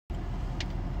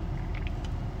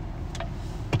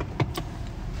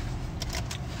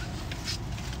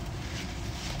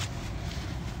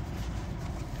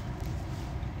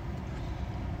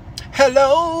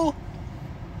Hello?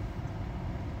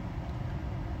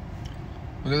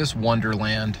 Look at this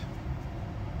wonderland.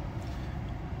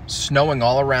 Snowing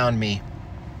all around me.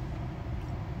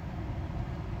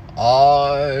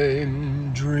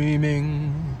 I'm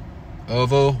dreaming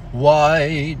of a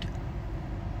white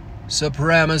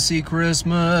supremacy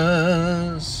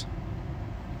Christmas.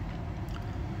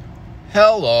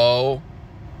 Hello.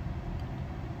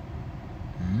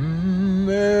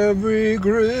 Every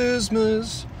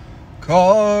Christmas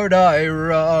card I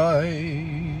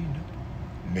write,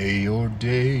 may your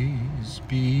days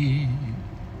be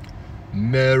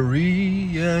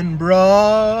merry and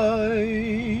bright,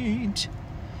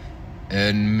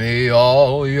 and may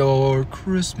all your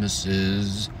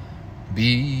Christmases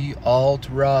be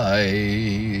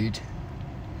alt-right.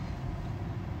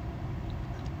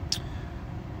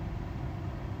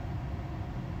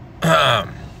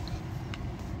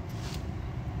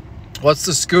 What's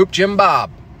the scoop, Jim Bob?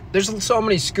 There's so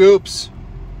many scoops.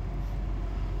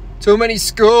 Too many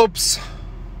scoops.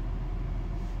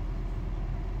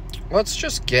 Let's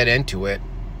just get into it.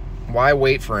 Why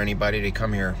wait for anybody to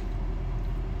come here?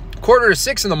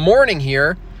 5:45 in the morning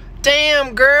here.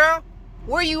 Damn, girl.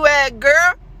 Where you at,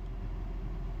 girl?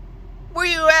 Where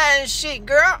you at and shit,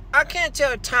 girl? I can't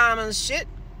tell time and shit.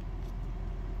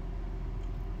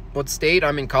 What state?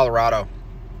 I'm in Colorado,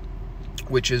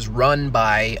 which is run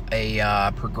by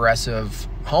a progressive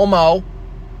homo.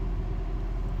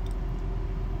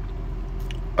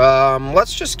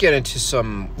 Let's just get into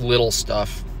some little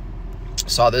stuff.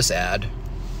 Saw this ad.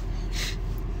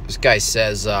 This guy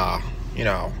says, you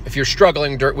know, if you're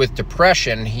struggling with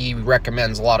depression, he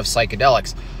recommends a lot of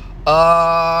psychedelics.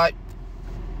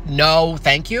 No,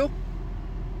 thank you.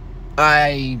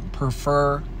 I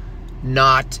prefer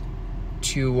not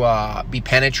to be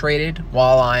penetrated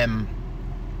while I'm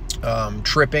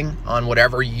tripping on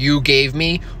whatever you gave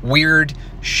me. Weird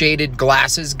shaded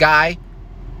glasses guy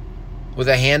with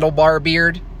a handlebar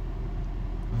beard.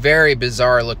 Very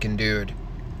bizarre looking dude.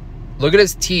 Look at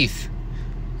his teeth.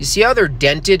 You see how they're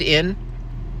dented in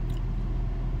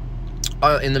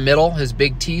the middle? His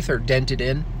big teeth are dented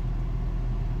in.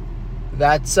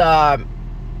 That's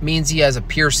means he has a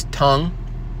pierced tongue,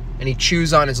 and he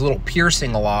chews on his little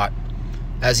piercing a lot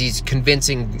as he's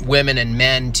convincing women and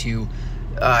men to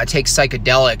take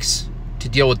psychedelics to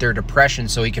deal with their depression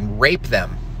so he can rape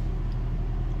them.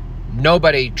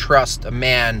 Nobody trusts a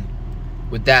man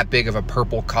with that big of a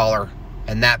purple collar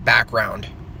and that background.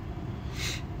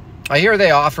 I hear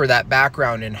they offer that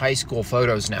background in high school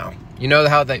photos now. You know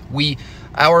how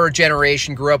our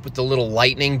generation grew up with the little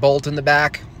lightning bolt in the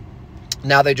back?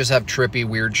 Now they just have trippy,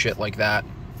 weird shit like that.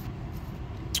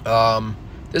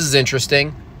 This is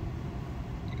interesting.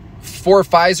 4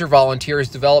 Pfizer volunteers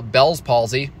developed Bell's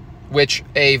palsy, which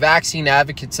a vaccine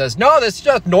advocate says, no, that's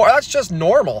just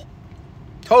normal.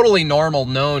 Totally normal,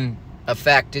 known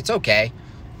effect. It's okay.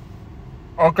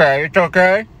 Okay, it's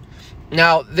okay.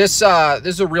 Now, this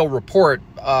is a real report.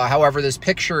 However, this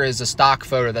picture is a stock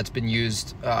photo that's been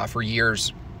used for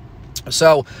years.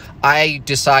 So I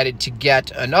decided to get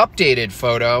an updated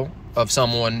photo of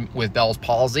someone with Bell's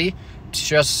palsy,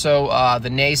 just so the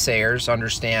naysayers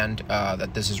understand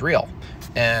that this is real.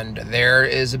 And there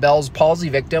is a Bell's palsy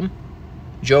victim,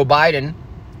 Joe Biden.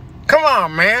 Come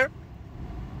on, man.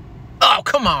 Oh,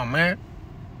 come on, man.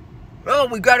 Oh,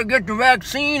 we got to get the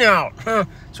vaccine out, huh?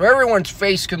 So everyone's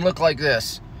face can look like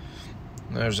this.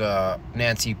 There's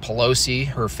Nancy Pelosi.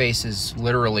 Her face is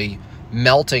literally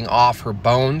melting off her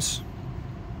bones.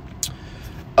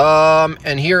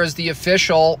 And here is the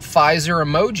official Pfizer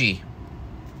emoji.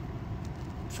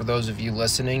 For those of you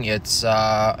listening, it's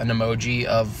an emoji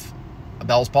of a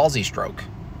Bell's palsy stroke.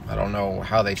 I don't know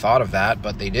how they thought of that,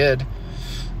 but they did.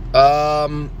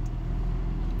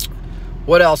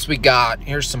 What else we got?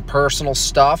 Here's some personal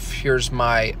stuff. Here's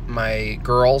my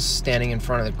girls standing in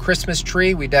front of the Christmas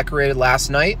tree we decorated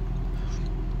last night.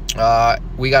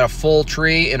 We got a full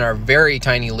tree in our very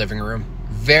tiny living room.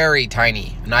 Very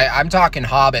tiny. And I'm talking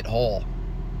hobbit hole,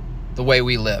 the way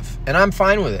we live. And I'm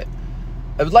fine with it.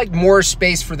 I would like more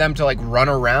space for them to like run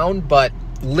around, but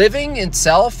living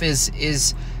itself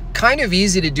is kind of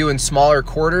easy to do in smaller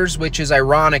quarters, which is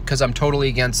ironic because I'm totally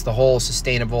against the whole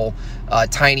sustainable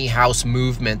tiny house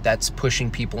movement that's pushing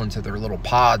people into their little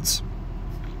pods.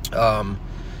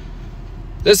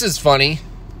 This is funny.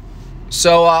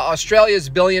 So Australia's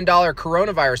 $1 billion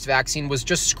coronavirus vaccine was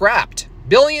just scrapped.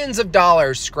 Billions of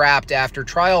dollars scrapped after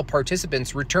trial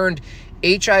participants returned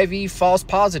HIV false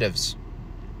positives,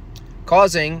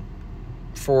 causing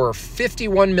for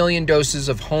 51 million doses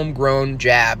of homegrown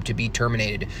jab to be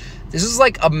terminated. This is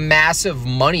like a massive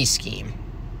money scheme.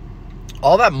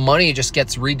 all that money just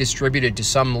gets redistributed to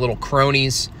some little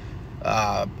cronies,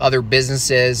 other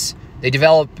businesses. They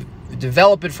develop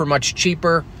it for much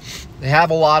cheaper. They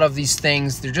have a lot of these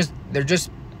things.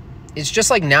 It's just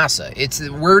like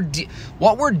NASA.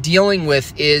 What we're dealing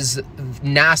with is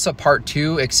NASA Part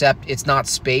 2, except it's not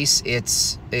space.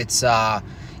 It's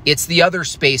the other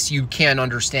space you can't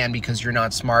understand because you're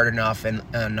not smart enough, and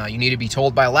you need to be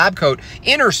told by a lab coat.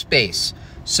 Inner space.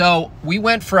 So we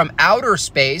went from outer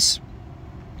space,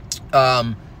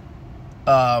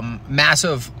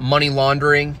 massive money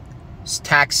laundering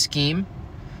tax scheme,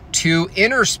 to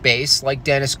inner space, like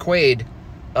Dennis Quaid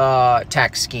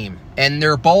tax scheme. And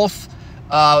they're both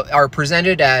are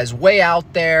presented as way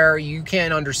out there. You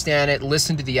can't understand it.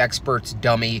 Listen to the experts,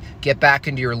 dummy. Get back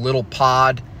into your little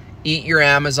pod. Eat your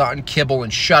Amazon kibble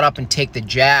and shut up and take the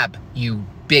jab, you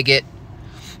bigot.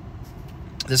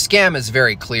 The scam is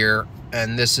very clear,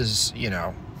 and this is, you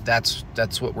know, that's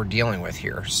what we're dealing with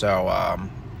here. So,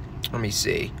 let me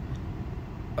see.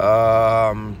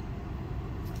 What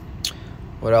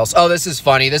else? Oh, this is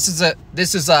funny. This is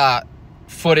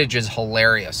footage is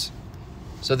hilarious.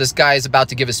 So this guy is about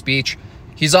to give a speech.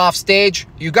 He's off stage.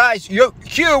 You guys,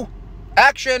 cue,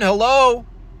 action, hello,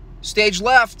 stage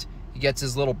left. He gets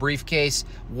his little briefcase,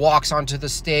 walks onto the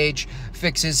stage,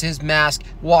 fixes his mask,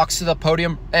 walks to the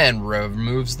podium, and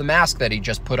removes the mask that he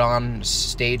just put on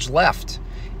stage left.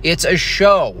 It's a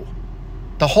show.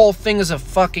 The whole thing is a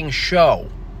fucking show.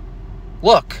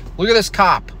 Look at this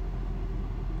cop.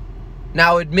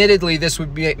 Now, admittedly, this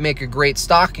would make a great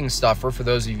stocking stuffer for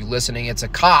those of you listening. It's a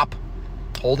cop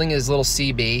holding his little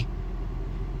CB,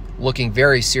 looking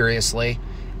very seriously,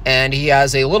 and he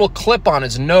has a little clip on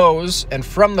his nose, and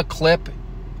from the clip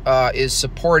is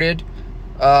supported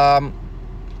a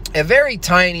very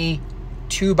tiny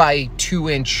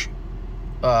 2x2 inch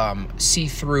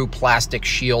see-through plastic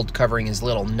shield covering his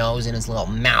little nose and his little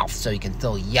mouth, so he can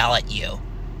still yell at you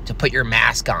to put your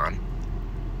mask on.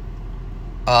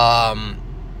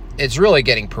 It's really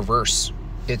getting perverse.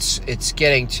 It's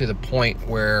getting to the point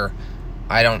where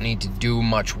I don't need to do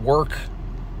much work,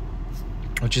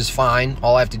 which is fine.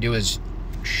 All I have to do is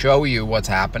show you what's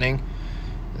happening.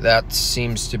 That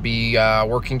seems to be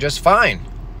working just fine.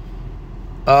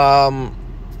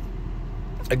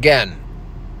 Again,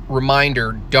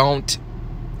 reminder, don't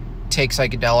take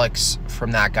psychedelics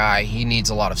from that guy. He needs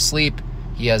a lot of sleep.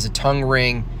 He has a tongue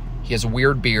ring. He has a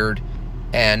weird beard.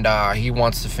 And he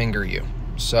wants to finger you.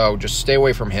 So just stay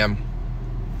away from him.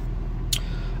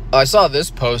 I saw this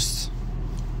post.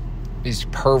 These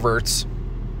perverts.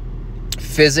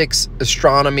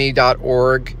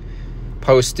 Physicsastronomy.org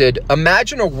posted,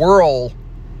 imagine a world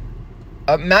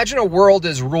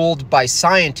is ruled by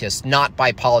scientists, not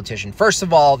by politicians. First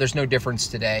of all, there's no difference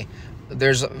today.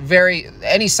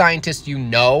 Any scientist you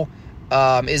know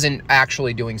isn't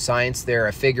actually doing science. They're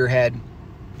a figurehead.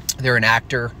 They're an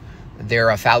actor.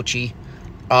 They're a Fauci.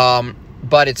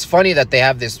 But it's funny that they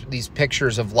have these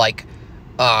pictures of, like,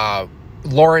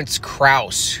 Lawrence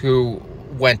Krauss, who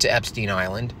went to Epstein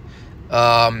Island,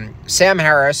 Sam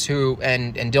Harris,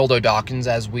 and Dildo Dawkins,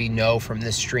 as we know from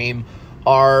this stream,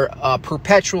 are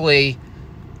perpetually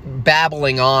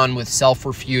babbling on with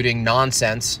self-refuting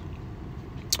nonsense.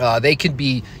 You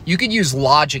could use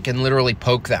logic and literally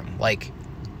poke them, like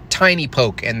tiny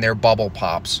poke, and their bubble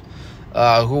pops.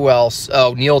 Who else?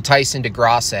 Oh, Neil Tyson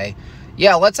deGrasse.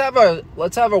 Yeah, let's have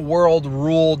a world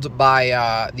ruled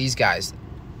by these guys.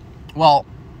 Well,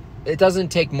 it doesn't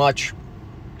take much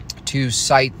to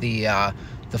cite the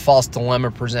false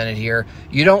dilemma presented here.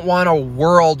 You don't want a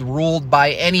world ruled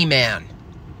by any man.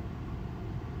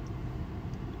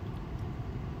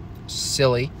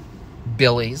 Silly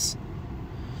billies.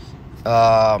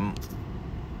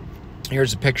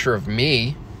 Here's a picture of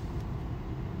me.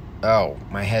 Oh,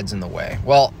 my head's in the way.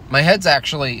 Well, my head's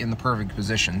actually in the perfect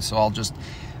position, so I'll just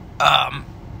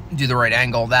do the right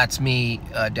angle. That's me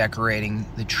decorating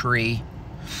the tree.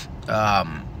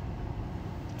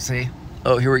 See?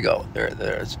 Oh, here we go.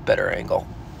 There's a better angle.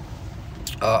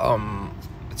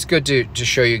 It's good to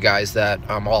show you guys that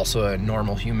I'm also a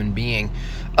normal human being.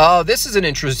 This is an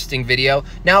interesting video.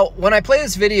 Now, when I play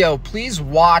this video, please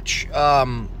watch,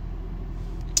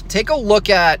 take a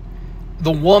look at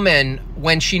the woman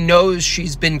when she knows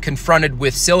she's been confronted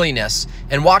with silliness,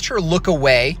 and watch her look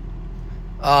away.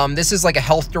 This is like a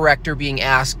health director being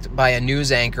asked by a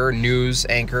news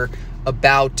anchor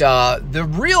about the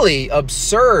really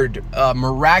absurd,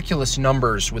 miraculous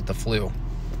numbers with the flu.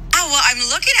 Oh, well, I'm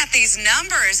looking at these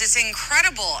numbers. It's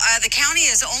incredible. The county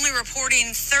is only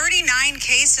reporting 39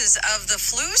 cases of the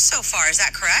flu so far. Is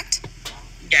that correct?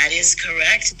 That is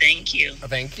correct. Thank you.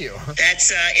 Thank you.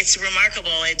 That's it's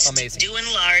remarkable. It's amazing. Due in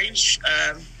large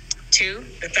to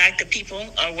the fact that people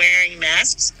are wearing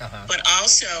masks, but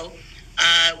also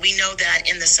we know that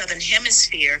in the Southern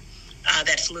Hemisphere,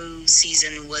 that flu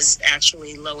season was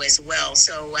actually low as well.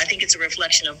 So I think it's a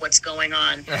reflection of what's going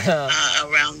on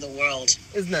around the world.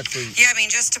 Isn't that sweet? Yeah, I mean,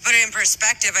 just to put it in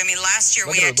perspective, I mean, last year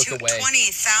we had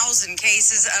 20,000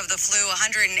 cases of the flu,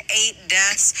 108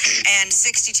 deaths, and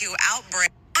 62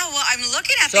 outbreaks. Oh, well, I'm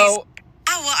looking at these. Oh,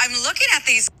 well, I'm looking at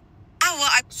these. Oh, well,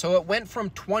 So it went from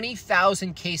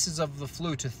 20,000 cases of the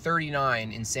flu to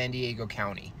 39 in San Diego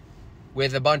County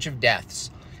with a bunch of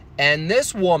deaths. And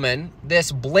this woman,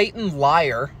 this blatant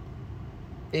liar,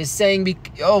 is saying,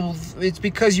 oh, it's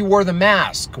because you wore the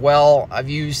mask. Well, have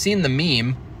you seen the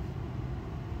meme?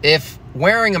 If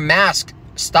wearing a mask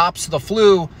stops the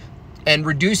flu and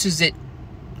reduces it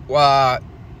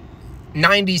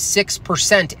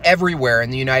 96% everywhere in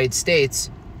the United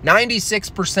States,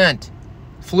 96%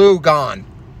 flu gone.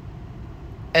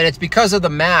 And it's because of the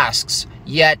masks,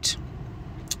 yet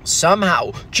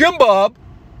somehow, Jim Bob,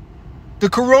 the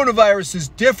coronavirus is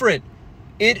different.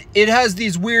 It has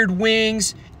these weird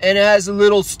wings, and it has a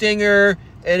little stinger,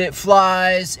 and it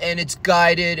flies, and it's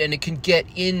guided, and it can get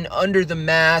in under the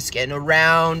mask and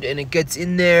around, and it gets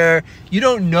in there. You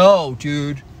don't know,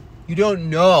 dude. You don't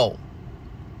know.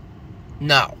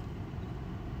 No.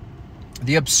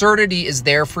 The absurdity is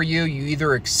there for you. You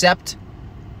either accept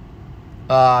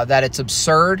that it's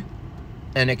absurd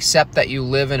and accept that you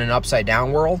live in an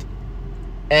upside-down world,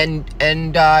 and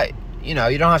you know,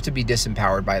 you don't have to be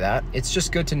disempowered by that. It's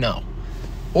just good to know.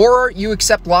 Or you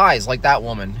accept lies like that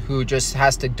woman who just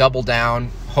has to double down,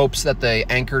 hopes that the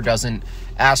anchor doesn't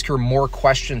ask her more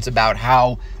questions about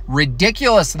how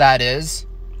ridiculous that is.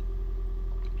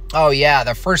 Oh yeah,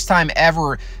 the first time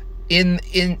ever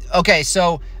okay,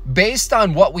 so based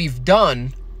on what we've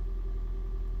done,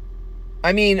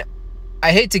 I mean,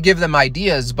 I hate to give them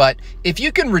ideas, but if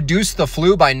you can reduce the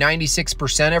flu by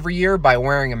 96% every year by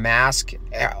wearing a mask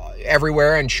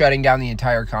everywhere and shutting down the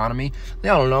entire economy, I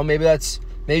don't know, maybe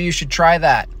you should try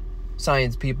that,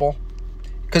 science people.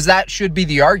 Because that should be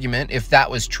the argument if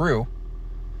that was true.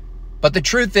 But the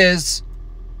truth is,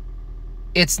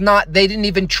 it's not, they didn't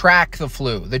even track the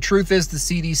flu. The truth is the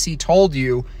CDC told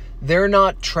you they're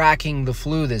not tracking the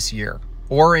flu this year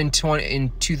or in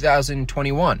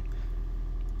 2021.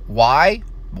 Why?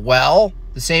 Well,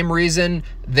 the same reason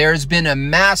there's been a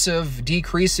massive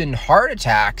decrease in heart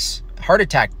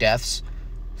attack deaths,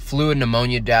 flu and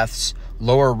pneumonia deaths,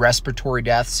 lower respiratory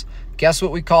deaths. Guess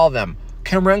what we call them?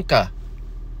 Carunca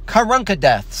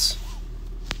deaths.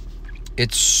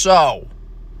 It's so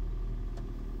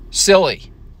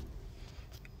silly.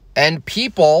 And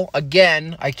people,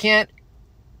 again, I can't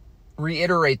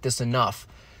reiterate this enough.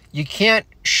 You can't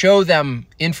show them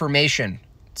information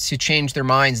to change their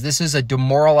minds. This is a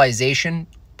demoralization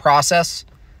process.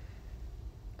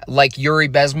 Like Yuri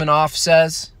Bezmenov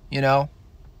says, you know,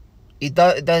 it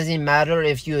doesn't matter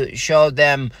if you show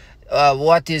them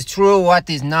what is true, what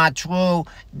is not true.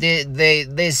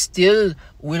 They still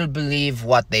will believe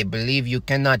what they believe. You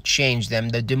cannot change them.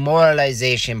 The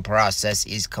demoralization process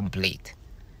is complete.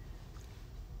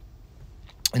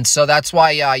 And so that's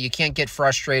why you can't get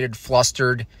frustrated,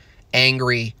 flustered,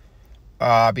 angry,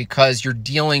 because you're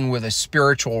dealing with a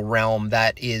spiritual realm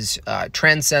that is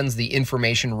transcends the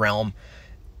information realm.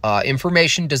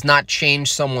 Information does not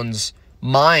change someone's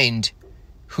mind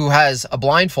who has a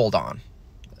blindfold on,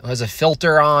 who has a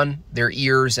filter on their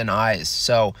ears and eyes.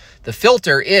 So the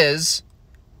filter is,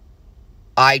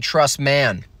 I trust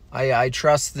man. I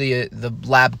trust the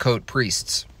lab coat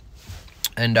priests.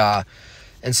 And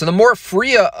so the more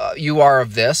free you are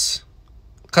of this,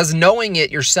 because knowing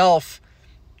it yourself,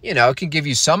 you know, it can give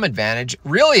you some advantage.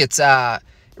 Really, it's a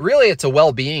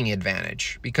well-being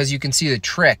advantage because you can see the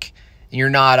trick and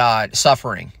you're not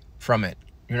suffering from it.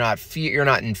 You're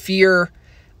not in fear,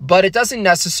 but it doesn't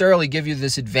necessarily give you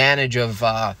this advantage of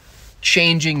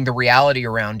changing the reality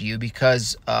around you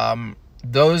because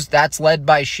that's led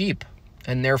by sheep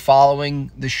and they're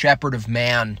following the shepherd of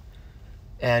man,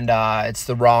 and it's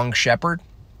the wrong shepherd.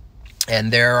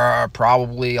 And there are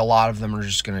probably a lot of them are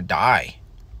just going to die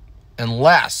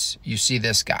unless you see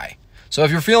this guy. So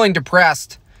if you're feeling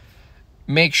depressed,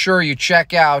 make sure you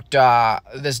check out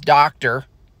this doctor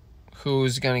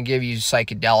who's going to give you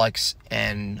psychedelics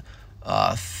and,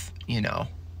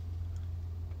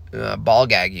 ball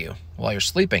gag you while you're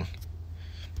sleeping.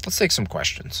 Let's take some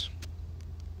questions.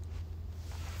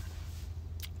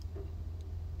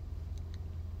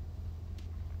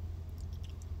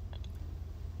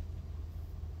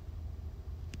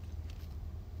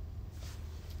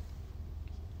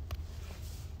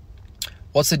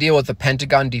 What's the deal with the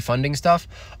Pentagon defunding stuff?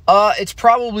 It's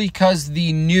probably because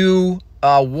the new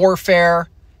warfare,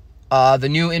 the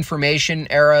new information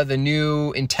era, the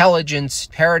new intelligence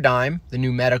paradigm, the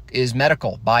new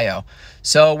medical bio.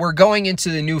 So we're going into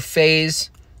the new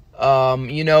phase.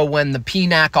 You know, when the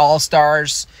PNAC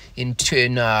All-Stars in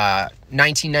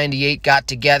 1998 got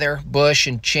together, Bush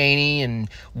and Cheney and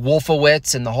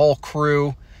Wolfowitz and the whole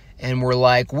crew, and we're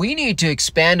like, we need to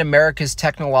expand America's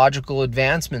technological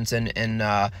advancements and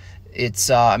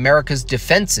its America's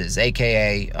defenses,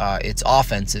 aka its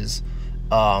offenses,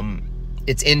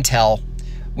 its intel.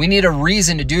 We need a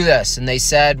reason to do this. And they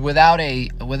said without a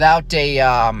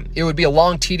it would be a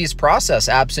long, tedious process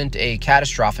absent a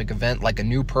catastrophic event like a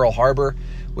new Pearl Harbor,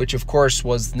 which of course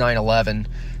was 9/11.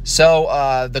 So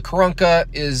the Karunka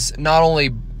is not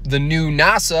only the new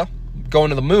NASA going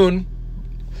to the moon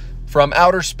from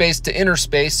outer space to inner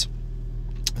space.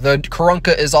 The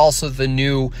Karunka is also the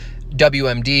new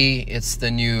WMD. It's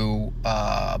the new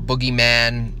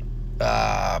boogeyman.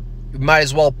 Might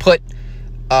as well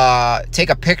take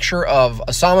a picture of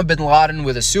Osama bin Laden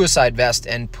with a suicide vest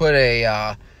and put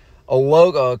a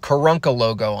logo, a Karunka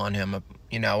logo on him,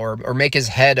 you know, or make his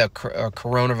head a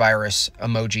coronavirus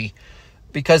emoji,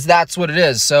 because that's what it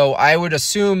is. So I would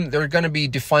assume they're going to be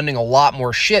defunding a lot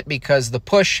more shit because the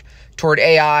push toward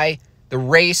AI, the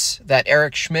race that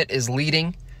Eric Schmidt is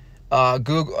leading,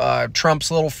 Google,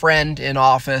 Trump's little friend in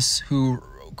office who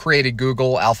created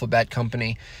Google, Alphabet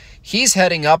company, he's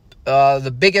heading up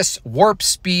the biggest warp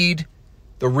speed,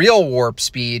 the real warp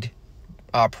speed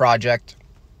project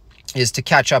is to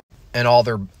catch up and all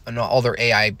their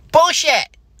AI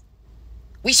bullshit.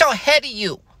 We so ahead of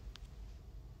you.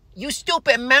 You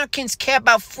stupid Americans care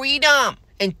about freedom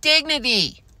and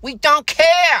dignity. We don't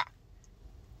care.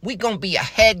 We gonna be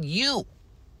ahead of you.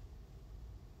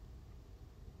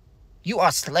 You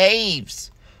are slaves.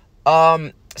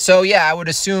 So yeah, I would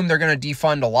assume they're gonna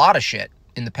defund a lot of shit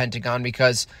in the Pentagon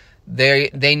because they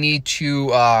need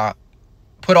to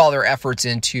put all their efforts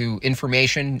into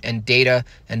information and data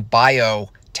and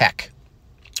biotech,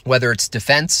 whether it's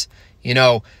defense. You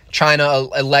know, China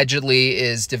allegedly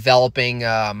is developing.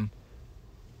 They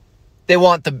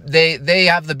have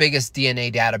the biggest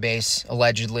DNA database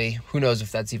allegedly. Who knows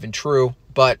if that's even true?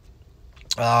 But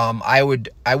I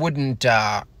wouldn't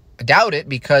doubt it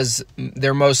because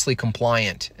they're mostly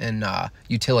compliant and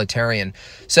utilitarian.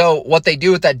 So what they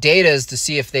do with that data is to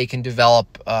see if they can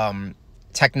develop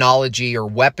technology or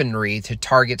weaponry to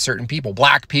target certain people.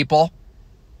 Black people.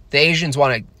 The Asians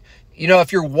want to, you know,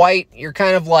 if you're white, you're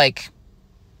kind of like,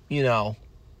 you know,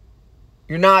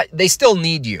 you're not, they still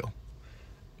need you.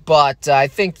 But I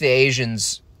think the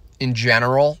Asians in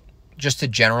general, just to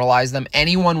generalize them,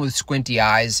 anyone with squinty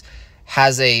eyes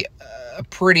has a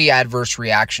pretty adverse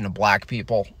reaction to black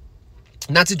people.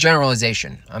 And that's a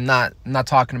generalization. I'm not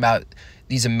talking about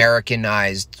these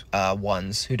Americanized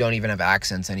ones who don't even have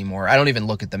accents anymore. I don't even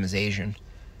look at them as Asian.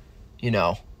 You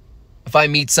know, if I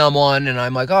meet someone and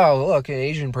I'm like, oh, look, an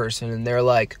Asian person, and they're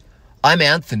like, I'm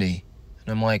Anthony. And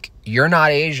I'm like, you're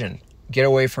not Asian. Get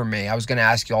away from me. I was going to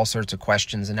ask you all sorts of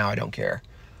questions, and now I don't care.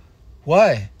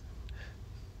 Why?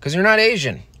 Because you're not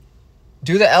Asian.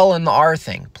 Do the L and the R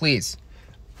thing, please.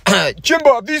 Jim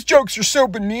Bob, these jokes are so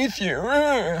beneath you.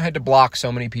 I had to block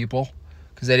so many people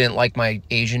because they didn't like my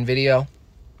Asian video.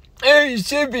 Hey, you're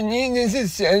so beneath. This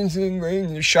is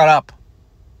so. Shut up.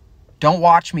 Don't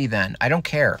watch me then. I don't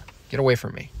care. Get away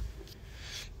from me.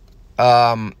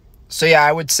 So yeah,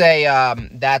 I would say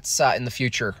that's in the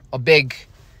future a big,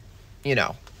 you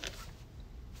know,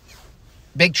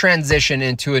 big transition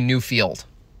into a new field.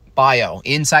 Bio,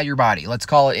 inside your body. Let's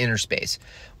call it inner space.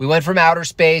 We went from outer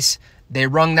space. They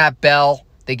rung that bell.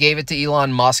 They gave it to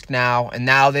Elon Musk now, and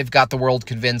now they've got the world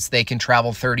convinced they can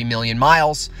travel 30 million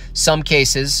miles. Some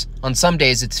cases, on some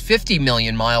days, it's 50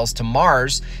 million miles to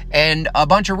Mars, and a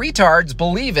bunch of retards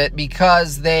believe it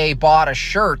because they bought a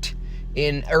shirt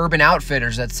in Urban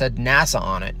Outfitters that said NASA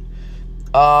on it.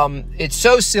 It's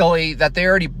so silly that they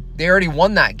already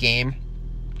won that game,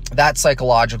 that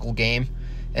psychological game,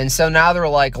 and so now they're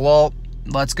like, well,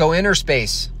 let's go inner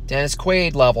space, Dennis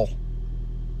Quaid level.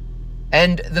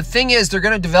 And the thing is, they're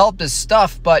going to develop this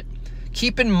stuff, but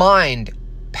keep in mind,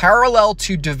 parallel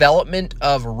to development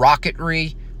of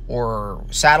rocketry or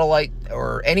satellite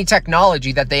or any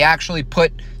technology that they actually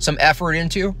put some effort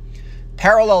into,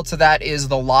 parallel to that is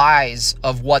the lies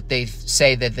of what they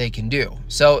say that they can do.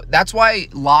 So that's why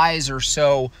lies are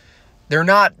they're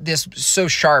not so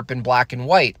sharp in black and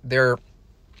white. They're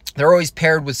always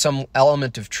paired with some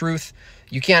element of truth.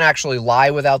 You can't actually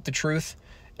lie without the truth.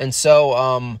 And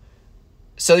so,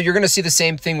 so you're going to see the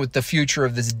same thing with the future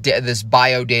of this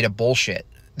bio data bullshit.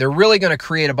 they're really going to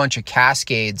create a bunch of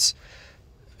cascades.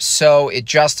 So it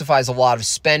justifies a lot of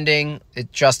spending.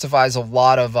 It justifies a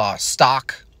lot of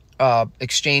stock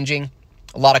exchanging,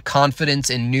 a lot of confidence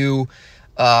in new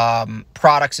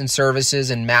products and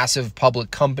services and massive public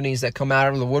companies that come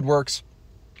out of the woodworks.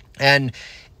 And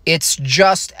it's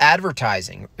just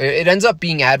advertising. It ends up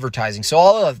being advertising. So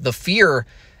all of the fear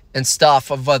and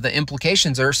stuff of the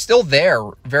implications are still there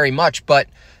very much. But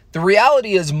the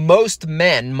reality is most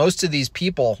of these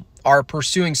people are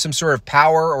pursuing some sort of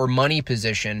power or money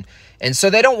position. And so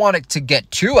they don't want it to get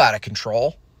too out of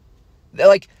control. They're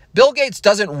like, Bill Gates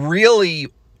doesn't really,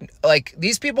 like,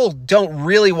 these people don't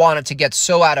really want it to get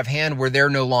so out of hand where they're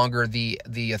no longer the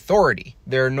authority.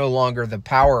 They're no longer the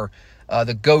power,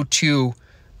 the go-to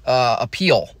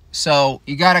appeal. So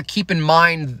you got to keep in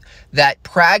mind that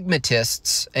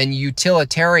pragmatists and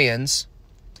utilitarians,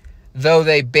 though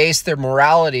they base their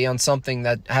morality on something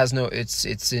that has no,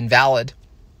 it's invalid.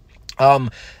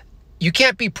 You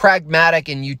can't be pragmatic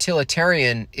and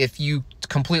utilitarian if you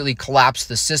completely collapse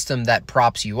the system that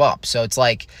props you up. So it's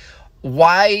like,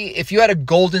 why, if you had a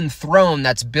golden throne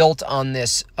that's built on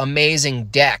this amazing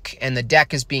deck and the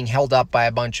deck is being held up by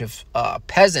a bunch of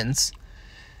peasants,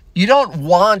 you don't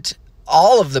want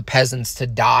all of the peasants to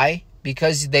die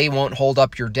because they won't hold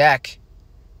up your deck,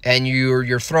 and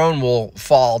your throne will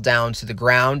fall down to the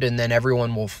ground, and then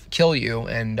everyone will kill you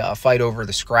and fight over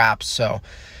the scraps. So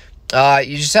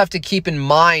you just have to keep in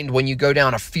mind when you go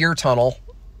down a fear tunnel,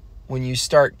 when you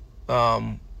start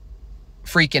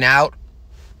freaking out,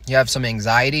 you have some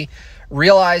anxiety,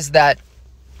 realize that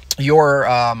your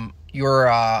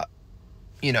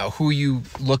you know, who you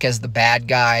look as the bad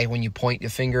guy when you point your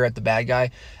finger at the bad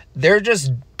guy, they're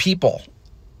just people,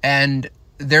 and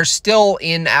they're still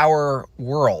in our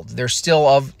world. They're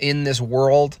still in this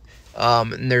world,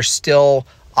 and they're still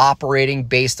operating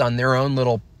based on their own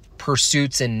little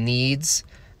pursuits and needs.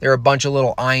 They're a bunch of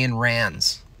little Ayn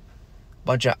Rands,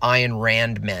 bunch of Ayn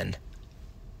Rand men.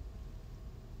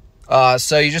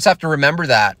 So you just have to remember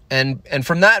that. And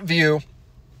from that view,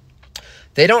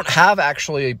 they don't have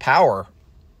actually power.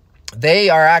 They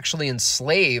are actually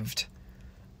enslaved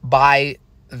by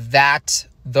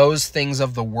those things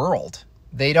of the world.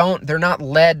 They're not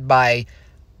led by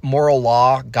moral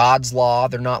law, God's law.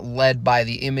 They're not led by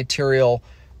the immaterial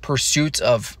pursuits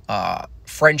of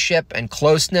friendship and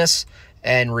closeness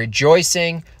and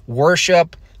rejoicing,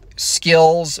 worship,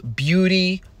 skills,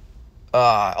 beauty,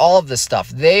 all of this stuff.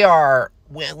 They are,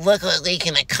 well, look what we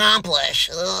can accomplish.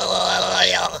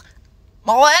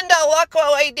 Melinda, look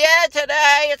what we did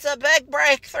today. It's a big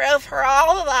breakthrough for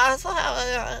all of us.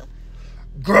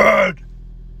 Good.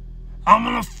 I'm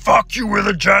gonna fuck you with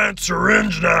a giant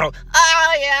syringe now.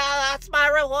 Oh, yeah, that's my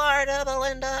reward,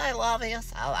 Melinda. I love you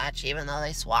so much, even though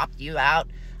they swapped you out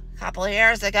a couple of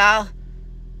years ago.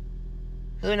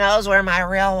 Who knows where my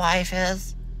real wife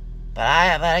is?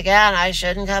 But again, I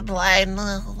shouldn't complain.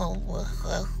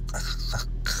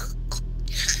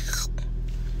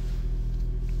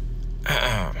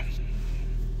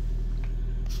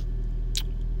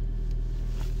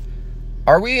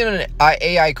 Are we in an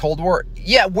AI Cold War?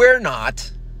 Yeah, we're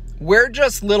not. We're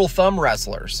just little thumb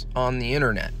wrestlers on the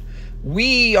internet.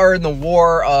 We are in the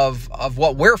war of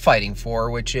what we're fighting for,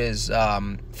 which is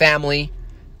family,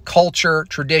 culture,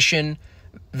 tradition,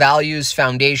 values,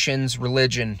 foundations,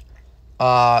 religion.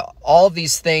 All of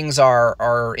these things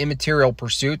are immaterial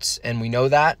pursuits, and we know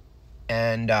that.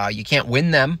 And you can't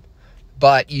win them,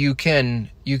 but you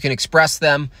can express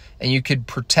them, and you could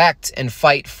protect and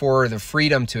fight for the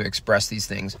freedom to express these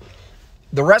things.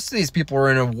 The rest of these people are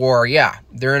in a war. Yeah,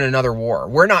 they're in another war.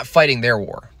 We're not fighting their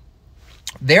war.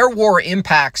 Their war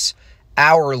impacts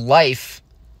our life.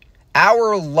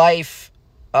 Our life,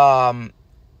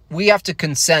 we have to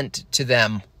consent to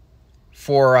them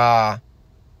for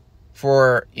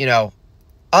you know,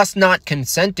 us not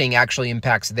consenting actually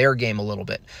impacts their game a little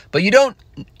bit. But you don't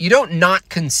not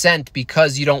consent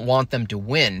because you don't want them to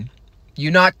win.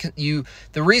 The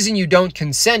reason you don't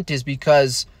consent is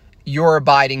because you're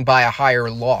abiding by a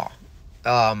higher law.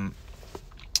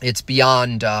 It's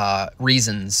beyond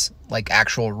reasons, like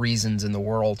actual reasons in the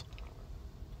world.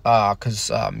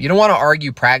 Because you don't want to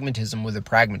argue pragmatism with a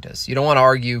pragmatist. You don't want to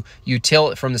argue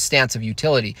from the stance of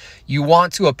utility. You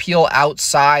want to appeal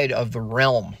outside of the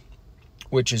realm,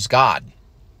 which is God.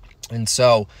 And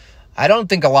so I don't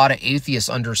think a lot of atheists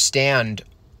understand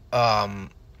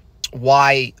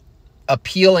why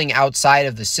appealing outside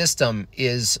of the system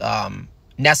is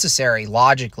necessary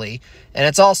logically, and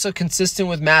it's also consistent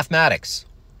with mathematics.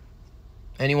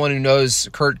 Anyone who knows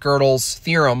Kurt Gödel's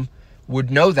theorem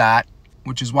would know that,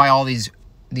 which is why all these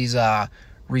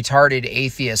retarded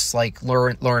atheists like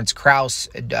Lawrence Krauss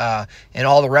and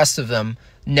all the rest of them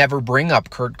never bring up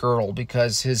Kurt Gödel,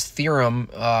 because his theorem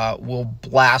will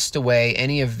blast away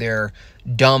any of their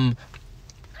dumb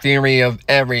theory of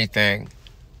everything.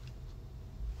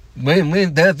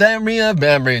 With the theory of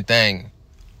everything.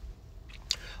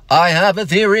 I have a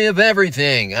theory of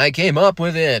everything. I came up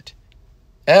with it.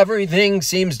 Everything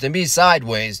seems to be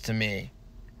sideways to me.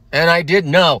 And I did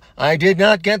not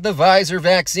get the Pfizer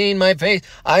vaccine. My face,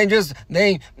 I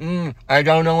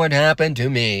don't know what happened to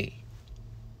me.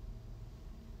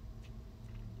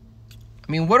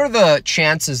 I mean, what are the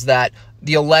chances that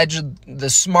the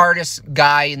smartest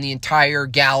guy in the entire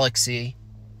galaxy,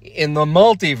 in the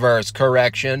multiverse,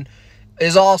 correction,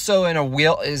 is also in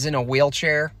a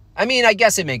wheelchair? I mean, I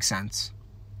guess it makes sense.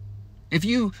 If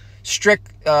you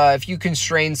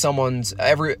constrain someone's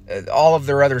all of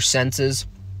their other senses,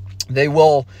 they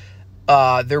will,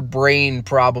 their brain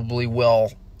probably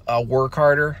will work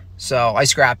harder. So I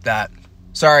scrapped that.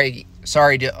 Sorry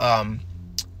to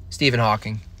Stephen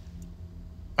Hawking.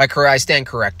 I stand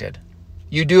corrected.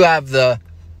 You do have the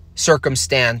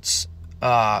circumstance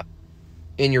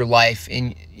in your life,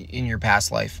 in your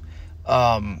past life,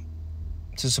 to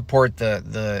support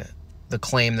the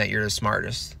claim that you're the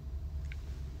smartest.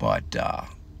 But I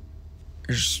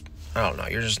don't know,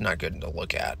 you're just not good to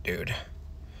look at, dude.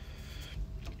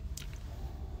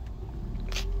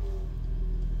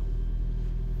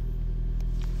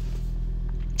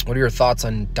 What are your thoughts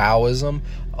on Taoism?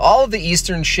 All of the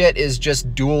Eastern shit is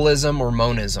just dualism or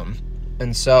monism.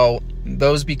 And so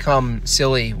those become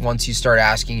silly once you start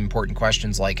asking important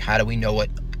questions like, how do we know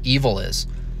what evil is?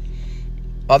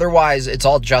 Otherwise, it's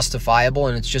all justifiable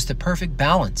and it's just a perfect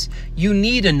balance. You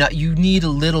need a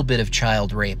little bit of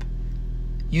child rape.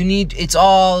 It's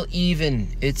all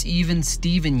even. It's even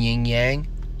Steven yin yang.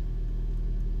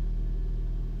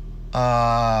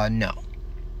 No.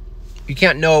 You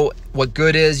can't know what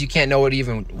good is. You can't know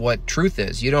what truth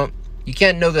is. You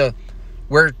can't know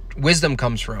where wisdom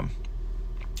comes from.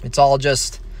 It's all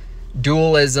just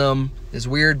dualism, this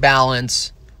weird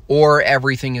balance, or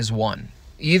everything is one.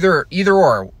 Either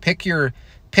or. Pick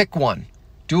one.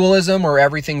 Dualism or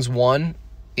everything's one.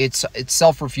 It's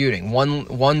self-refuting. One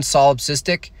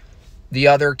solipsistic, the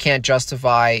other can't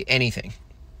justify anything.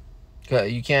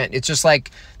 You can't. It's just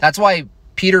like, that's why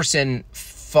Peterson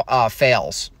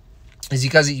fails. Is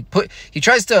because he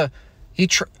tries to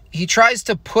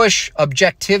push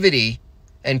objectivity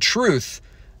and truth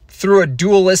through a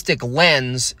dualistic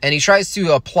lens, and he tries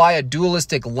to apply a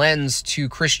dualistic lens to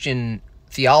Christian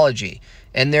theology,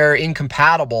 and they're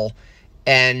incompatible.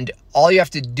 And all you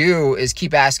have to do is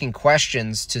keep asking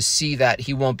questions to see that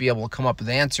he won't be able to come up with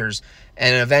answers,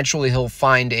 and eventually he'll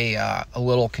find a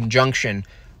little conjunction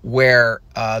where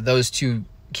those two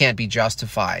can't be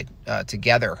justified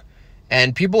together.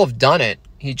 And people have done it.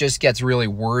 He just gets really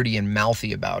wordy and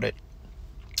mouthy about it.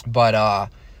 But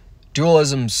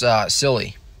dualism's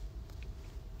silly.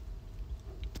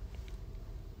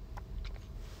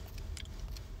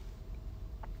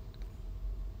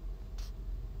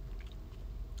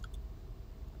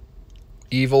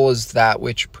 Evil is that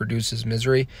which produces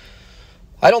misery.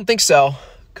 I don't think so,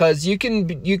 because you can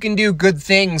do good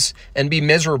things and be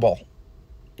miserable.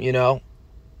 You know.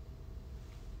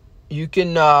 You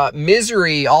can,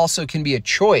 misery also can be a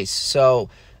choice. So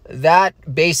that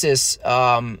basis,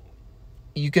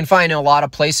 you can find in a lot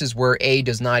of places where A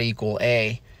does not equal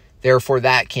A. Therefore,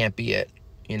 that can't be it,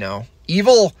 you know.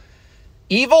 Evil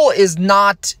is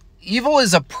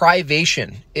a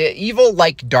privation. Evil,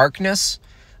 like darkness,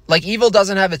 like evil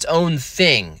doesn't have its own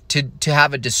thing to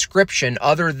have a description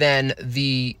other than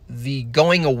the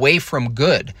going away from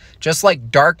good. Just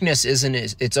like darkness isn't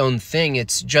its own thing,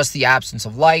 it's just the absence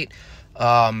of light.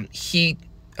 Heat,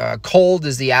 cold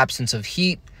is the absence of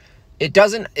heat. It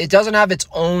doesn't have its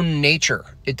own nature.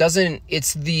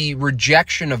 It's the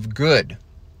rejection of good.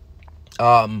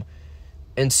 And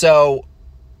so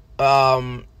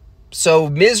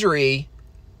misery,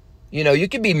 you know, you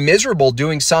can be miserable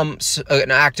doing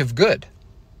an act of good.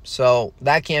 So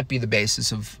that can't be the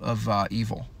basis of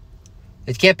evil.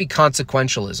 It can't be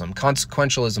consequentialism.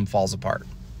 Consequentialism falls apart.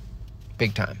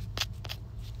 Big time.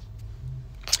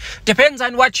 Depends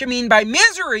on what you mean by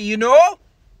misery, you know?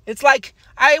 It's like,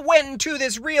 I went into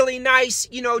this really nice,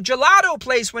 you know, gelato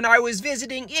place when I was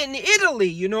visiting in Italy,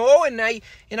 you know? And I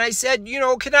said, you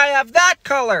know, can I have that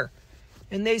color?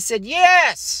 And they said,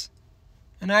 yes.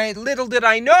 And little did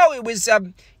I know it was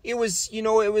a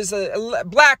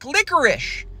black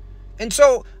licorice. And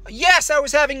so, yes, I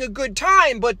was having a good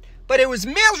time, but it was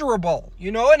miserable,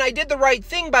 you know, and I did the right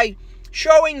thing by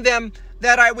showing them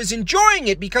that I was enjoying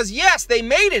it because, yes, they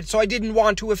made it, so I didn't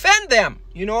want to offend them,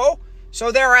 you know?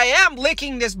 So there I am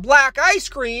licking this black ice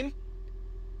cream,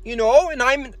 you know, and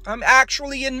I'm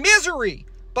actually in misery.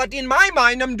 But in my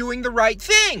mind, I'm doing the right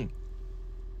thing.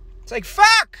 It's like,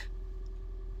 fuck!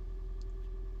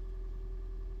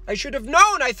 I should have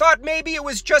known. I thought maybe it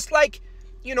was just like,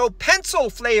 you know, pencil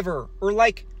flavor or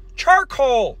like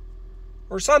charcoal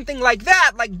or something like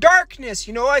that, like darkness,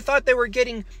 you know. I thought they were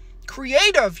getting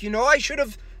creative, you know. I should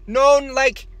have known,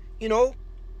 like, you know,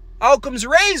 Occam's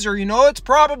razor, you know. It's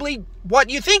probably what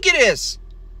you think it is.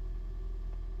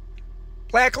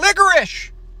 Black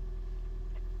licorice.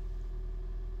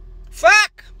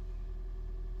 Fuck.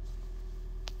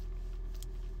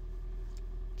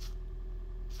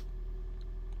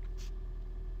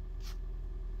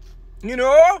 You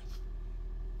know?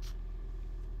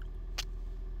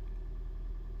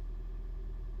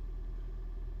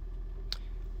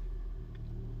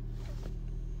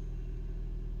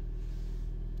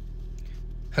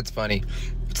 That's funny.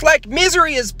 It's like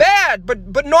misery is bad,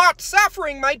 but not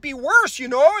suffering might be worse, you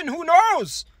know? And who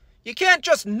knows? You can't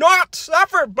just not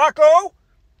suffer, bucko.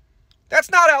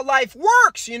 That's not how life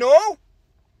works, you know?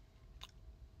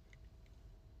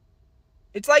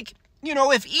 It's like, you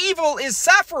know, if evil is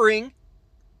suffering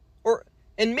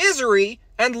and misery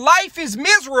and life is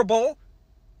miserable,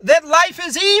 then life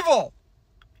is evil,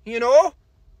 you know?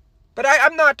 But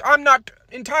I'm not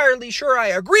entirely sure I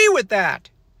agree with that.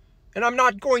 And I'm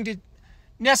not going to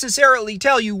necessarily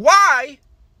tell you why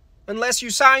unless you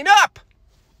sign up.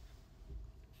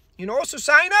 You know, so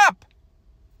sign up.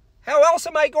 How else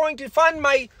am I going to fund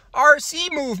my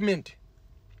RC movement?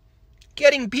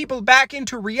 Getting people back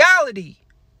into reality.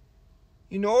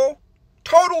 You know,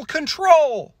 total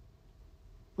control.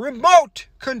 Remote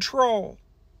control.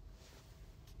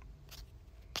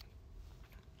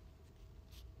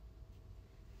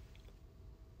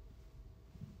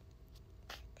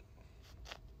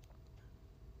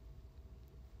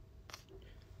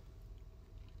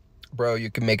 Bro,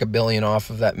 you can make $1 billion off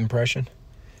of that impression.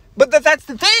 But that's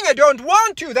the thing, I don't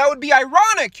want to. That would be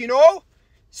ironic, you know?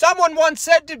 Someone once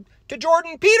said to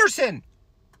Jordan Peterson,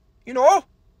 you know,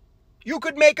 you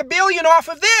could make $1 billion off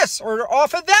of this or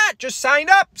off of that. Just sign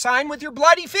up. Sign with your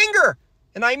bloody finger.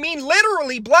 And I mean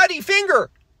literally bloody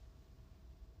finger.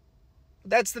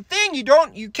 That's the thing.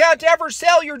 You can't ever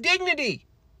sell your dignity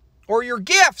or your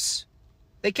gifts.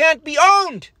 They can't be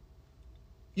owned.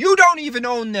 You don't even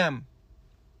own them.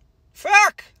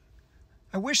 Fuck.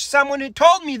 I wish someone had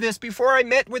told me this before I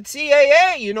met with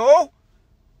CAA, you know?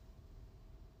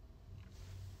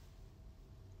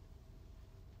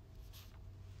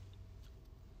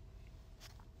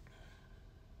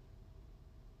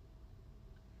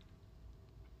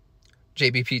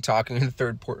 JBP talking in the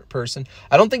third person.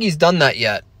 I don't think he's done that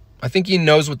yet. I think he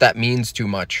knows what that means too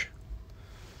much.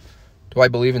 Do I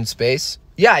believe in space?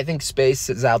 Yeah, I think space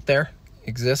is out there.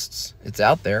 Exists. It's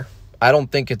out there. I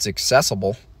don't think it's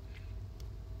accessible.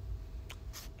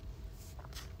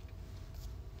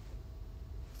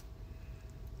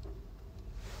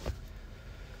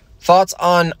 Thoughts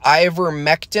on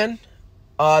ivermectin?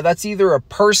 That's either a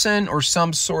person or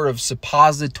some sort of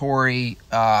suppository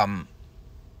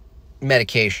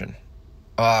medication.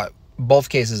 Both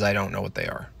cases, I don't know what they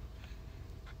are.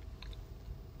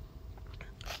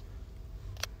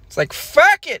 It's like,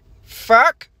 fuck it.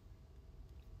 Fuck.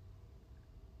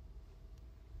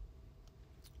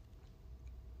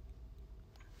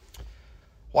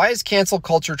 Why is cancel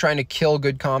culture trying to kill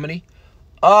good comedy?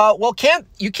 Well,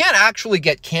 you can't actually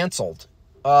get canceled.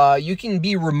 You can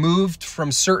be removed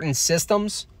from certain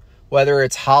systems, whether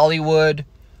it's Hollywood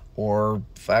or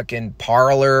fucking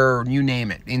Parler, or you name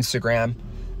it, Instagram.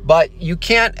 But you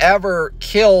can't ever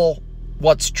kill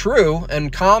what's true,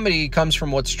 and comedy comes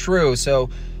from what's true. So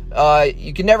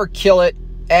you can never kill it.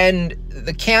 And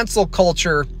the cancel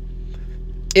culture,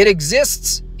 it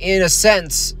exists in a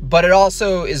sense, but it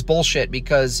also is bullshit,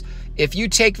 because if you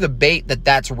take the bait that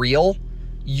that's real,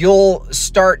 you'll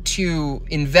start to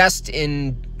invest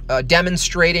in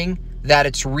demonstrating that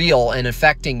it's real and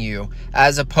affecting you,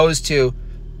 as opposed to,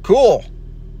 cool,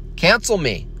 cancel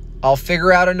me. I'll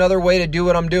figure out another way to do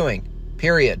what I'm doing.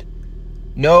 Period.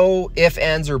 No ifs,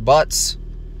 ands, or buts.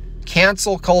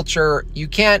 Cancel culture, you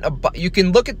can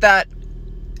look at that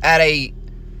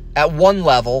at one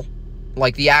level,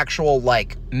 like the actual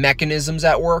like mechanisms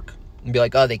at work, and be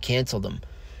like, oh, they canceled them.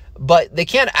 But they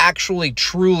can't actually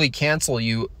truly cancel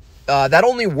you. That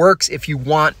only works if you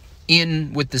want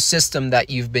in with the system that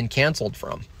you've been canceled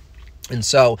from. And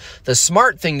so the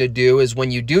smart thing to do is,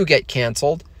 when you do get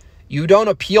canceled, you don't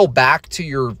appeal back to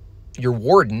your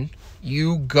warden.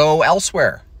 You go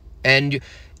elsewhere. And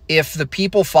if the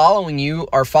people following you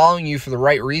are following you for the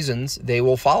right reasons, they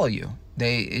will follow you.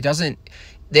 They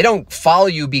don't follow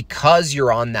you because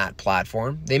you're on that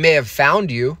platform. They may have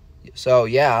found you, so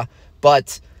yeah,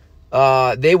 but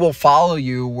they will follow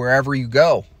you wherever you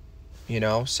go,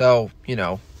 So,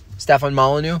 Stefan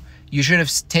Molyneux, you should have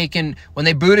taken, when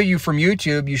they booted you from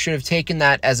YouTube, you should have taken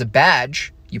that as a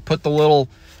badge. You put the little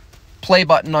play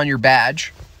button on your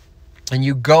badge, and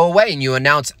you go away and you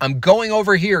announce, I'm going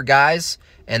over here, guys.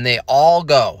 And they all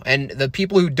go. And the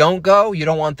people who don't go, you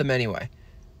don't want them anyway.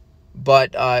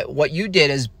 But what you did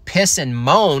is piss and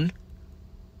moan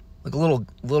like a little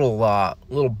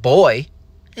boy.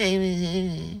 I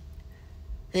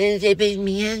didn't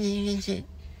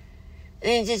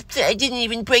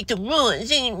even break the rules. They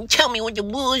didn't even tell me what the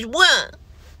rules were.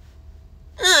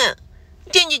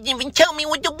 They didn't even tell me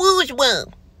what the rules were.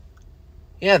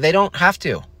 Yeah, they don't have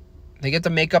to. They get to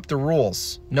make up the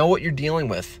rules. Know what you're dealing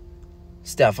with,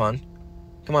 Stefan.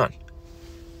 Come on.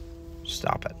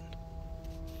 Stop it.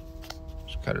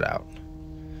 Just cut it out.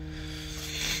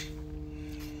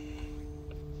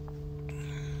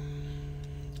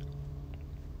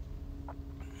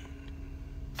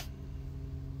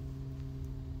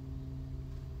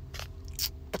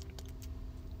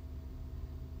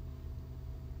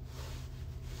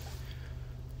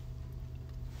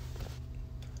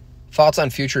 Thoughts on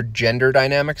future gender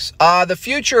dynamics? The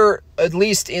future, at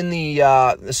least in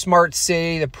the smart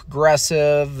city, the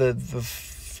progressive, the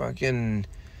fucking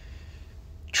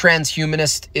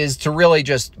transhumanist, is to really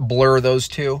just blur those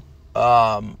two.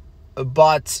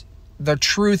 But the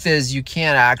truth is you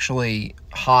can't actually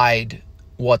hide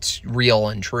what's real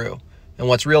and true. And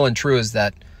what's real and true is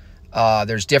that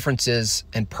there's differences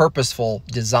and purposeful,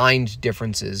 designed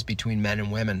differences between men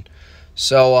and women.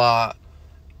 So,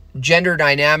 gender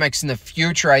dynamics in the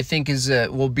future, I think,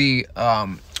 will be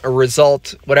a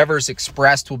result. Whatever's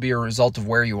expressed will be a result of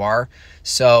where you are.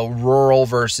 So rural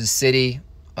versus city.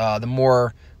 The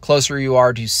more closer you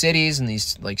are to cities and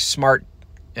these like smart,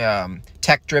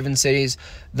 tech-driven cities,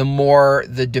 the more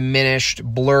the diminished,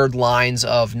 blurred lines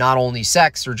of not only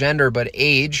sex or gender but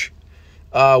age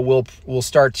will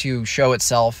start to show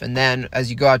itself. And then as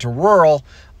you go out to rural,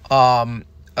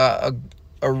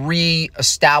 a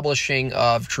re-establishing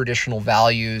of traditional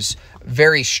values,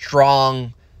 very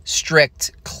strong,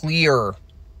 strict, clear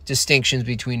distinctions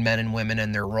between men and women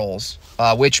and their roles,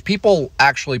 which people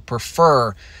actually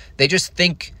prefer. They just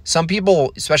think, some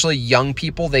people, especially young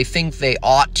people, they think they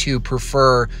ought to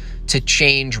prefer to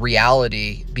change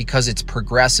reality because it's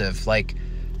progressive. Like,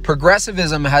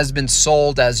 progressivism has been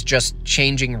sold as just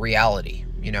changing reality,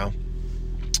 and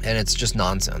it's just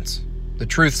nonsense. The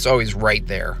truth's always right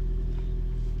there.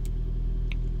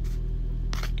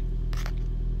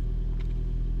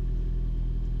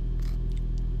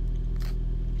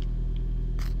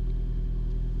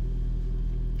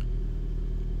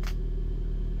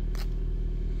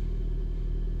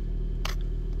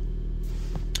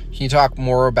 Can you talk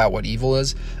more about what evil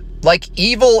is? Like,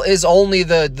 evil is only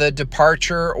the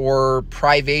departure or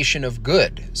privation of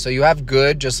good. So you have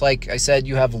good, just like I said,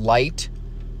 you have light.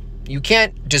 You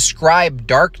can't describe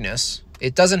darkness.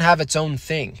 It doesn't have its own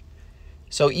thing.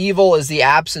 So evil is the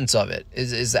absence of it,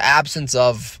 is the absence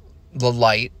of the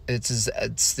light.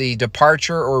 It's the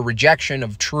departure or rejection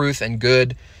of truth and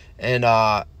good. And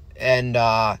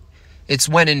it's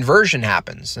when inversion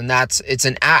happens, and it's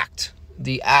an act.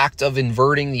 The act of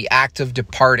inverting, the act of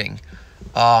departing.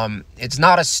 It's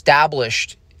not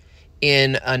established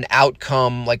in an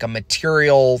outcome like a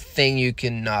material thing you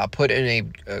can put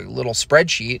in a little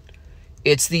spreadsheet.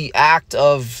 It's the act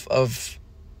of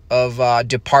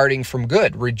departing from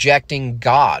good, rejecting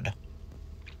God.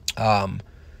 And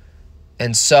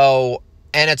it's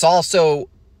also,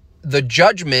 the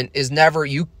judgment is never,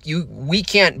 we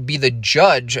can't be the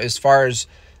judge as far as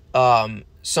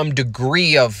some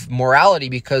degree of morality,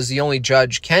 because the only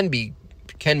judge can be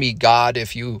God.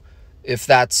 If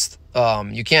that's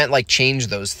you can't like change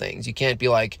those things. You can't be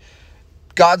like,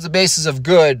 God's the basis of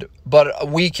good, but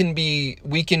we can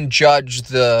judge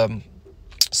the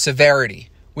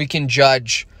severity. We can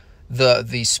judge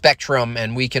the spectrum,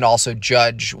 and we can also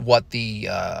judge what the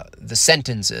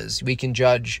sentence is. We can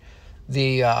judge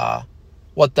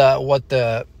what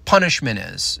the punishment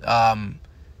is.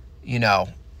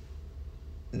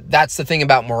 That's the thing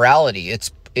about morality.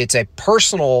 It's a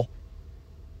personal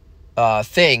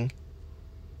thing,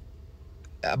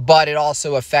 but it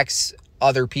also affects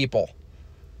other people.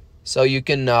 So you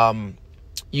can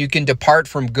depart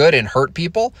from good and hurt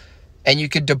people, and you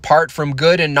could depart from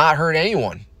good and not hurt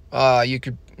anyone. You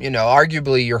could,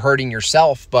 arguably you're hurting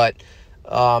yourself, but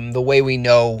the way we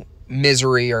know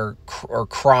misery or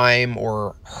crime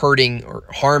or hurting or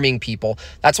harming people.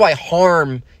 That's why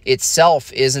harm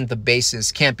itself isn't the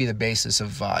basis, can't be the basis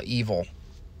of evil.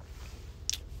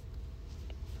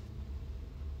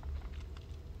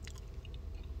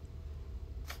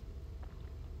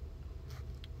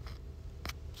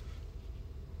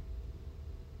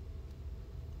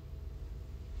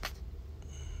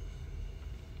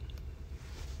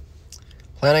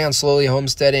 Planning on slowly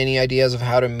homesteading. Any ideas of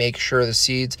how to make sure the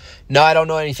seeds? No, I don't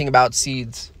know anything about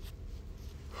seeds.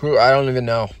 I don't even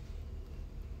know.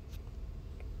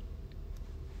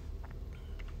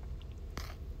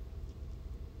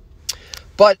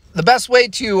 But the best way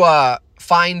to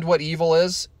find what evil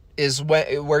is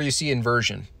where you see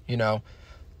inversion, you know.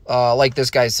 Like this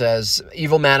guy says,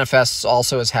 evil manifests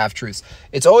also as half-truths.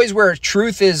 It's always where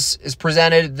truth is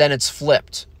presented, then it's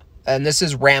flipped. And this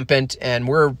is rampant, and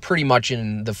we're pretty much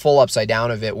in the full upside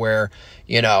down of it where,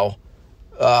 you know,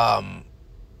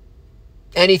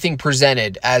 anything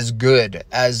presented as good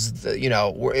as, you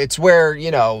know, it's where,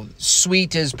 you know,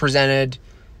 sweet is presented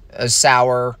as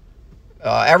sour.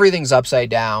 Everything's upside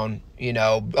down. You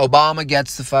know, Obama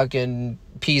gets the fucking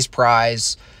Peace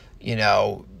Prize. You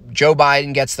know, Joe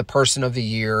Biden gets the Person of the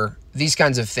Year. These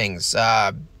kinds of things.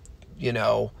 You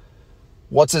know,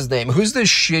 what's his name? Who's the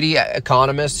shitty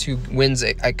economist who wins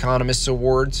economists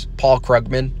awards? Paul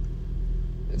Krugman.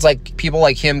 It's like people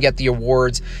like him get the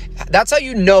awards. That's how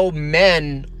you know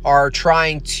men are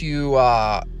trying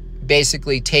to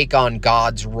basically take on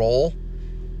God's role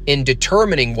in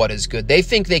determining what is good. They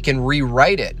think they can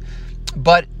rewrite it.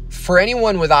 But for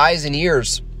anyone with eyes and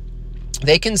ears,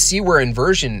 they can see where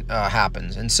inversion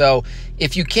happens. And so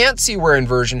if you can't see where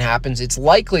inversion happens, it's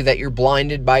likely that you're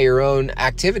blinded by your own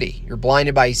activity. You're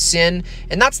blinded by sin.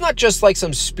 And that's not just like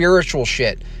some spiritual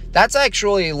shit. That's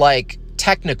actually like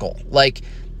technical. Like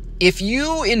if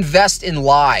you invest in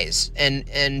lies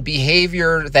and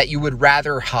behavior that you would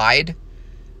rather hide,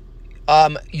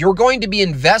 you're going to be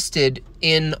invested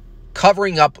in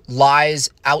covering up lies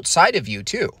outside of you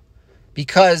too.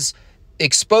 Because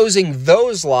exposing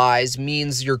those lies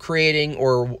means you're creating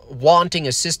or wanting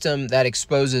a system that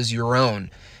exposes your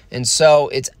own. And so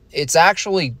it's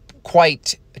actually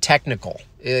quite technical.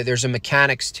 There's a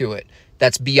mechanics to it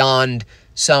that's beyond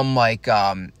some like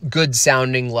good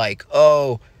sounding like,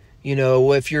 oh, you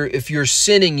know, if you're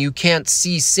sinning, you can't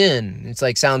see sin. It's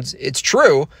like it's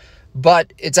true,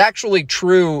 but it's actually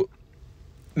true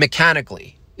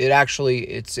mechanically.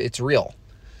 It's real.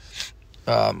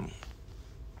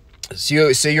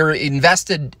 So you're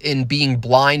invested in being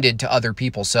blinded to other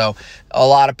people. So a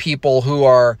lot of people who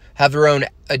have their own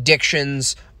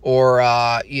addictions or,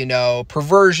 you know,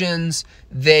 perversions,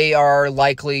 they are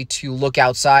likely to look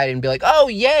outside and be like, oh,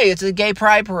 yay, it's a gay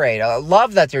pride parade. I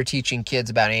love that they're teaching kids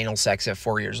about anal sex at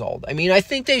 4 years old. I mean, I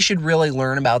think they should really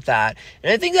learn about that.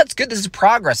 And I think that's good. This is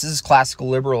progress. This is classical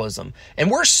liberalism. And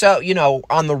we're so, you know,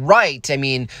 on the right, I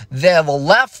mean, the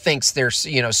left thinks they're,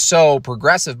 you know, so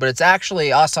progressive, but it's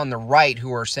actually us on the right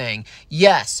who are saying,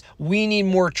 yes, we need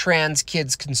more trans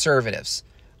kids conservatives.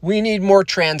 We need more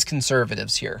trans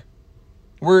conservatives here.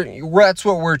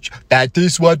 That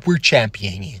is what we're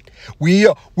championing. We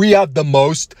have the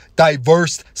most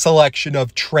diverse selection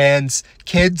of trans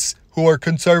kids who are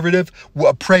conservative.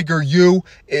 PragerU,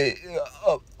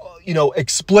 you know,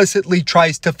 explicitly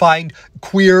tries to find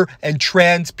queer and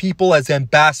trans people as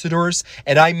ambassadors,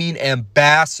 and I mean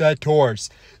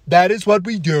ambassadors. That is what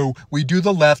we do. We do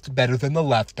the left better than the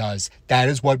left does. That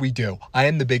is what we do. I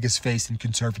am the biggest face in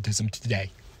conservatism today.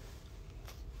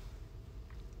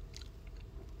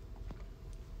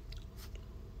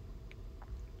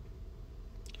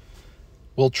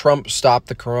 Will Trump stop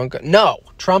the Kurunka? No,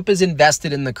 Trump is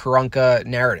invested in the Kurunka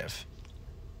narrative.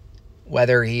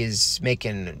 Whether he's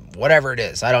making whatever it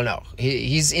is, I don't know.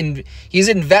 He's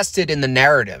invested in the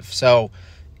narrative. So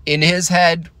in his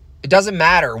head, it doesn't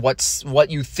matter what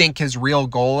you think his real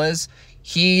goal is.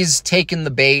 He's taken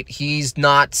the bait. He's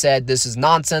not said this is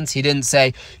nonsense. He didn't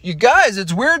say, you guys,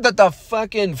 it's weird that the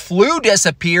fucking flu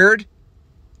disappeared.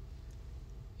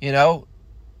 You know,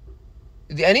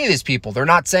 any of these people, they're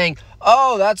not saying,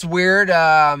 oh, that's weird.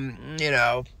 You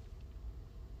know,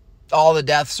 all the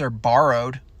deaths are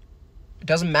borrowed. It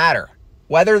doesn't matter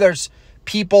whether there's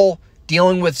people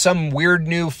dealing with some weird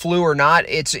new flu or not.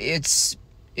 The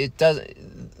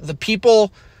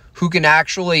people who can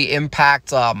actually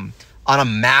impact on a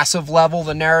massive level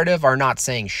the narrative are not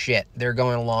saying shit. They're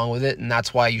going along with it, and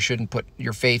that's why you shouldn't put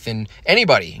your faith in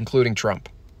anybody, including Trump.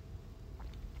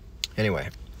 Anyway,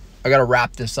 I gotta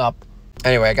wrap this up.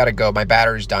 Anyway, I gotta go. My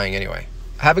battery's dying anyway.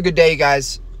 Have a good day,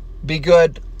 guys. Be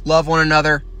good. Love one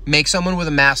another. Make someone with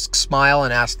a mask smile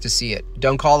and ask to see it.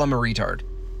 Don't call them a retard.